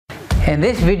In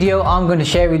this video, I'm going to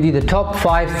share with you the top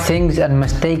 5 things and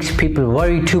mistakes people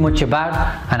worry too much about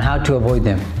and how to avoid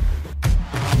them.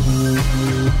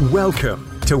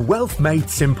 Welcome to Wealth Made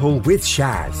Simple with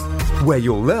Shaz, where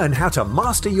you'll learn how to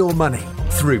master your money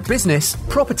through business,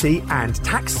 property and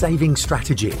tax-saving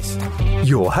strategies.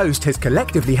 Your host has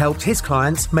collectively helped his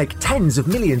clients make tens of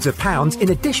millions of pounds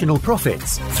in additional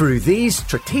profits through these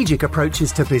strategic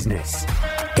approaches to business.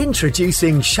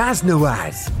 Introducing Shaz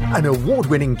Nawaz, an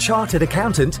award-winning chartered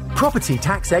accountant, property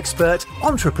tax expert,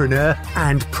 entrepreneur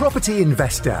and property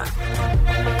investor.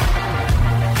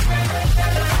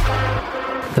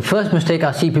 The first mistake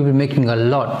I see people making a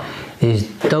lot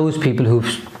is those people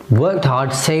who've worked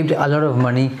hard, saved a lot of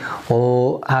money,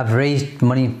 or have raised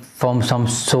money from some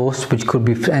source, which could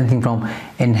be anything from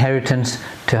inheritance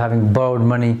to having borrowed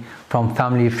money from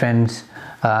family, friends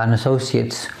and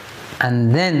associates.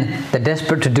 And then they're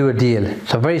desperate to do a deal.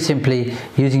 So very simply,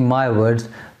 using my words,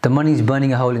 the money's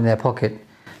burning a hole in their pocket.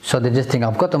 So they just think,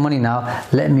 I've got the money now,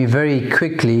 let me very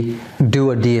quickly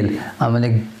do a deal. And when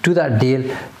they do that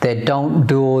deal, they don't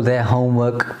do all their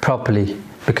homework properly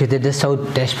because they're just so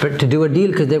desperate to do a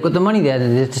deal because they've got the money there,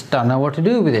 they just don't know what to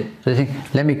do with it. So they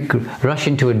think, let me rush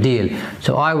into a deal.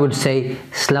 So I would say,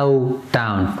 slow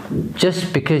down.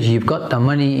 Just because you've got the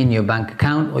money in your bank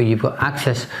account or you've got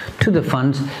access to the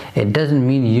funds, it doesn't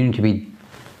mean you need to be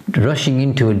rushing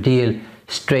into a deal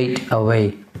straight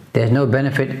away. There's no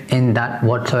benefit in that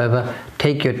whatsoever.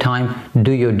 Take your time,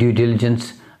 do your due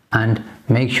diligence and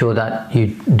make sure that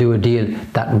you do a deal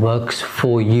that works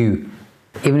for you.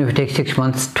 Even if it takes 6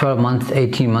 months, 12 months,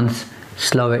 18 months,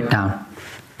 slow it down.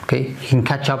 Okay, you can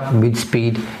catch up with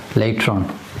speed later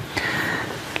on.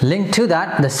 Linked to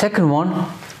that, the second one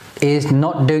is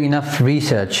not doing enough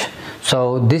research.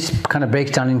 So this kind of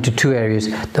breaks down into 2 areas.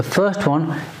 The first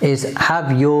one is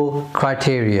have your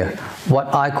criteria,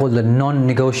 what I call the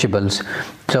non-negotiables.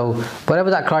 So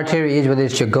whatever that criteria is, whether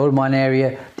it's your gold mine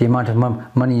area, the amount of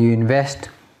money you invest,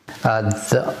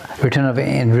 the return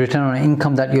on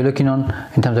income that you're looking on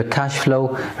in terms of cash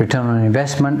flow, return on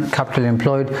investment, capital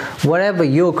employed, whatever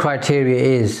your criteria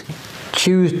is,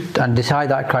 choose and decide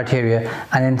that criteria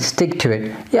and then stick to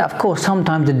it. Yeah, of course,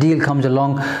 sometimes the deal comes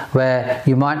along where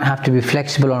you might have to be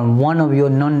flexible on one of your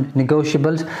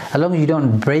non-negotiables. As long as you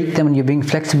don't break them and you're being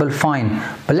flexible, fine.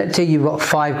 But let's say you've got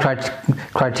 5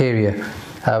 criteria,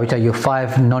 which are your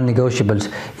 5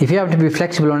 non-negotiables. If you have to be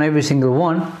flexible on every single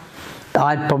one,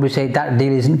 I'd probably say that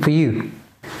deal isn't for you.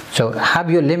 So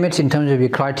have your limits in terms of your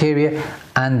criteria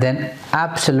and then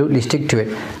absolutely stick to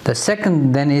it. The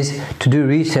second then is to do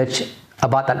research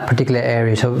about that particular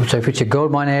area. So if it's a gold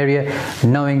mine area,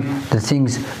 knowing the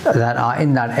things that are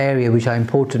in that area which are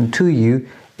important to you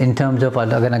in terms of, I'm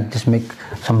going to just make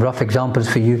some rough examples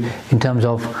for you in terms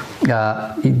of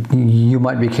you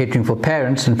might be catering for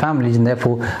parents and families, and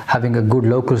therefore having a good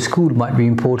local school might be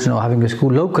important, or having a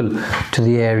school local to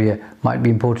the area might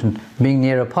be important. Being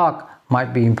near a park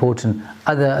might be important.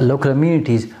 Other local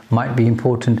amenities might be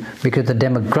important because the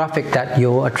demographic that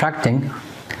you're attracting.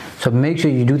 So make sure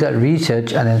you do that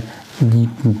research and then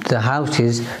the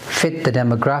houses fit the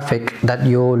demographic that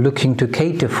you're looking to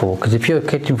cater for. Because if you're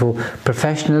catering for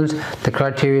professionals, the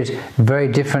criteria is very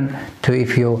different to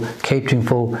if you're catering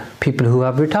for people who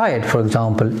have retired, for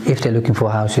example, if they're looking for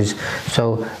houses.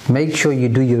 So make sure you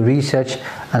do your research,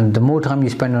 and the more time you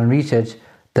spend on research,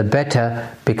 the better,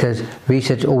 because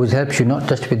research always helps you, not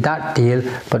just with that deal,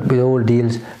 but with all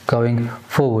deals going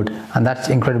forward. And that's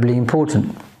incredibly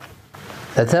important.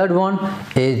 The third one,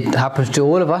 it happens to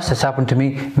all of us, it's happened to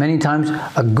me many times.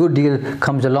 A good deal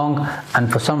comes along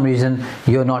and for some reason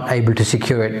you're not able to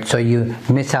secure it, so you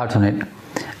miss out on it.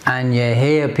 And you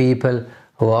hear people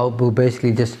who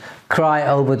basically just cry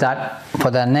over that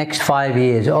for the next 5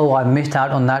 years. Oh, I missed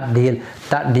out on that deal.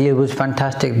 That deal was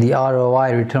fantastic. The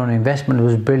ROI, return on investment,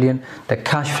 was brilliant. The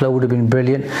cash flow would have been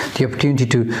brilliant. The opportunity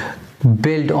to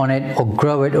build on it or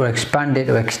grow it or expand it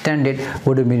or extend it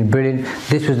would have been brilliant.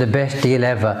 This was the best deal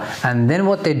ever. And then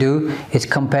what they do is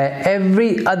compare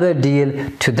every other deal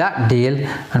to that deal,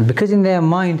 and because in their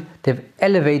mind they've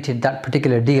elevated that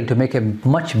particular deal to make it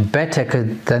much better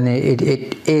than it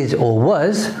is or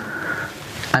was,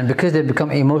 and because they've become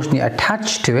emotionally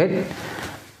attached to it,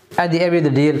 at the every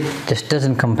other deal just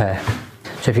doesn't compare.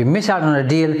 So if you miss out on a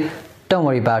deal, don't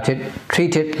worry about it.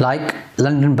 Treat it like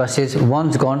London buses.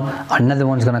 One's gone, another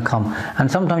one's going to come.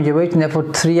 And sometimes you're waiting there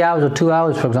for 3 hours or 2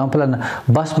 hours, for example, and a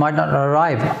bus might not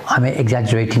arrive. I'm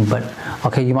exaggerating, but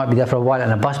okay, you might be there for a while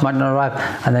and a bus might not arrive,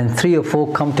 and then 3 or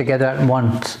 4 come together at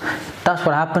once. That's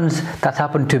what happens. That's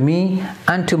happened to me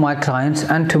and to my clients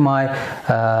and to my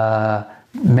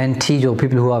mentees or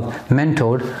people who I've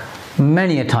mentored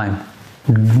many a time.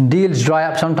 Deals dry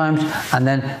up sometimes, and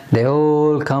then they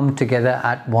all come together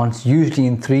at once, usually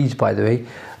in threes, by the way,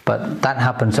 but that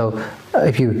happens. So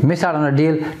if you miss out on a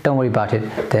deal, don't worry about it.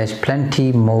 There's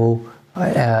plenty more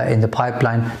in the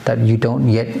pipeline that you don't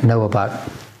yet know about.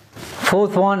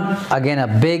 Fourth one, again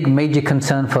a big major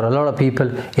concern for a lot of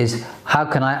people, is how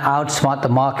can I outsmart the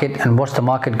market, and what's the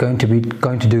market going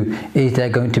to do? Is there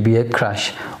going to be a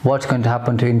crash? What's going to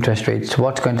happen to interest rates?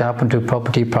 What's going to happen to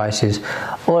property prices?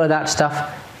 All of that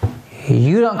stuff,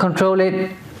 you don't control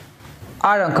it.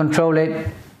 I don't control it.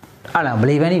 I don't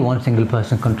believe any one single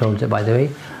person controls it, by the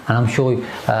way, and I'm sure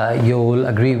you'll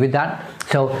agree with that.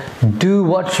 So do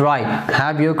what's right.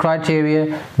 Have your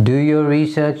criteria, do your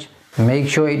research, make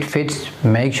sure it fits,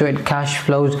 make sure it cash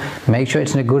flows, make sure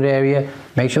it's in a good area,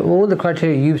 make sure all the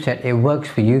criteria you've set, it works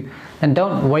for you. And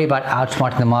don't worry about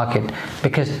outsmarting the market,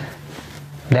 because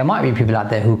there might be people out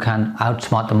there who can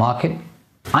outsmart the market.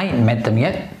 I ain't met them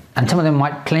yet, and some of them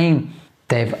might claim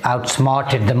they've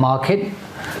outsmarted the market,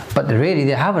 but really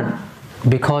they haven't,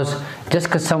 because just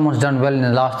because someone's done well in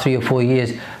the last 3 or 4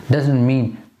 years doesn't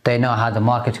mean they know how the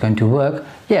market's going to work.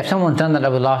 Yeah, if someone's done that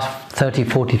over the last 30,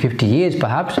 40, 50 years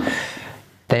perhaps,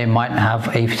 they might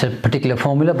have a particular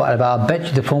formula, but I bet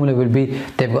you the formula will be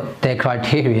they've got their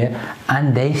criteria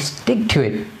and they stick to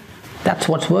it. That's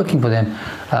what's working for them.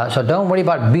 So don't worry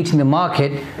about beating the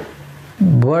market.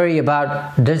 Worry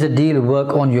about, does the deal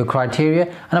work on your criteria?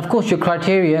 And of course your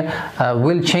criteria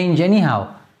will change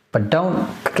anyhow. But don't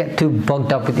get too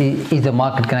bogged up with is the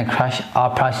market going to crash, our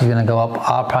price is going to go up,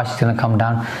 our price is going to come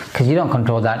down, because you don't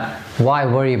control that. Why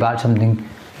worry about something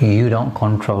you don't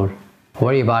control?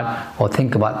 Worry about or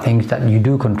think about things that you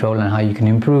do control and how you can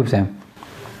improve them.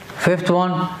 Fifth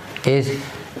one is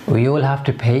we all have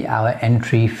to pay our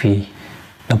entry fee.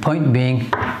 The point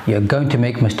being, you're going to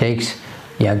make mistakes,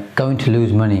 you're going to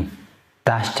lose money.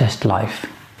 That's just life.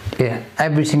 Yeah,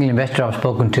 every single investor I've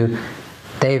spoken to,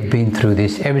 they've been through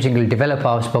this. Every single developer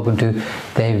I've spoken to,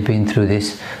 they've been through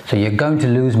this. So you're going to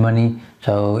lose money.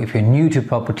 So if you're new to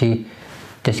property,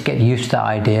 just get used to the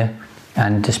idea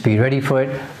and just be ready for it.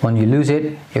 When you lose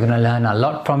it, you're going to learn a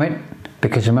lot from it,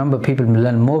 because remember, people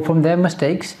learn more from their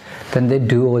mistakes than they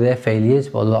do all their failures.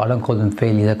 Although I don't call them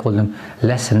failures, I call them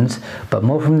lessons, but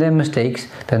more from their mistakes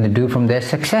than they do from their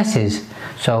successes.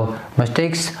 So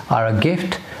mistakes are a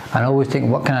gift, and always think,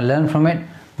 what can I learn from it?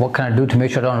 What can I do to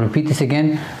make sure I don't repeat this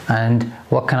again? And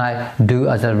what can I do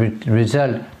as a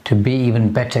result to be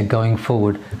even better going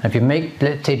forward? And if you make,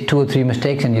 let's say, 2 or 3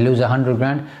 mistakes and you lose 100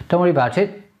 grand, don't worry about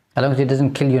it. As long as it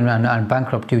doesn't kill you and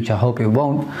bankrupt you, which I hope it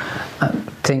won't.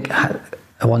 Think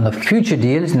on the future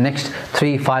deals, next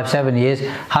 3, 5, 7 years,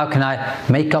 how can I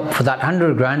make up for that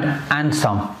 100 grand and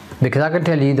some? Because I can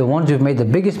tell you, the ones who've made the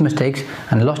biggest mistakes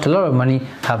and lost a lot of money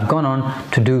have gone on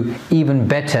to do even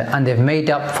better, and they've made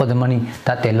up for the money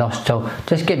that they lost. So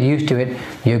just get used to it.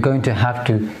 You're going to have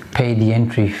to pay the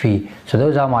entry fee. So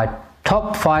those are my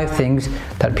top 5 things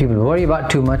that people worry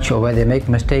about too much, or where they make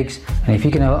mistakes, and if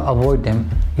you can avoid them,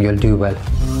 you'll do well.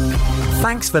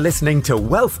 Thanks for listening to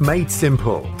Wealth Made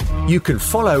Simple. You can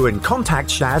follow and contact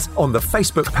Shaz on the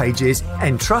Facebook pages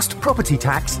Entrust Property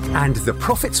Tax and The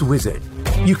Profits Wizard.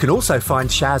 You can also find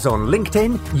Shaz on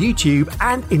LinkedIn, YouTube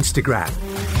and Instagram.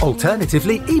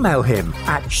 Alternatively, email him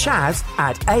at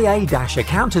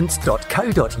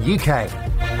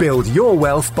shaz@aa-accountants.co.uk. Build your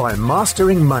wealth by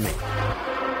mastering money.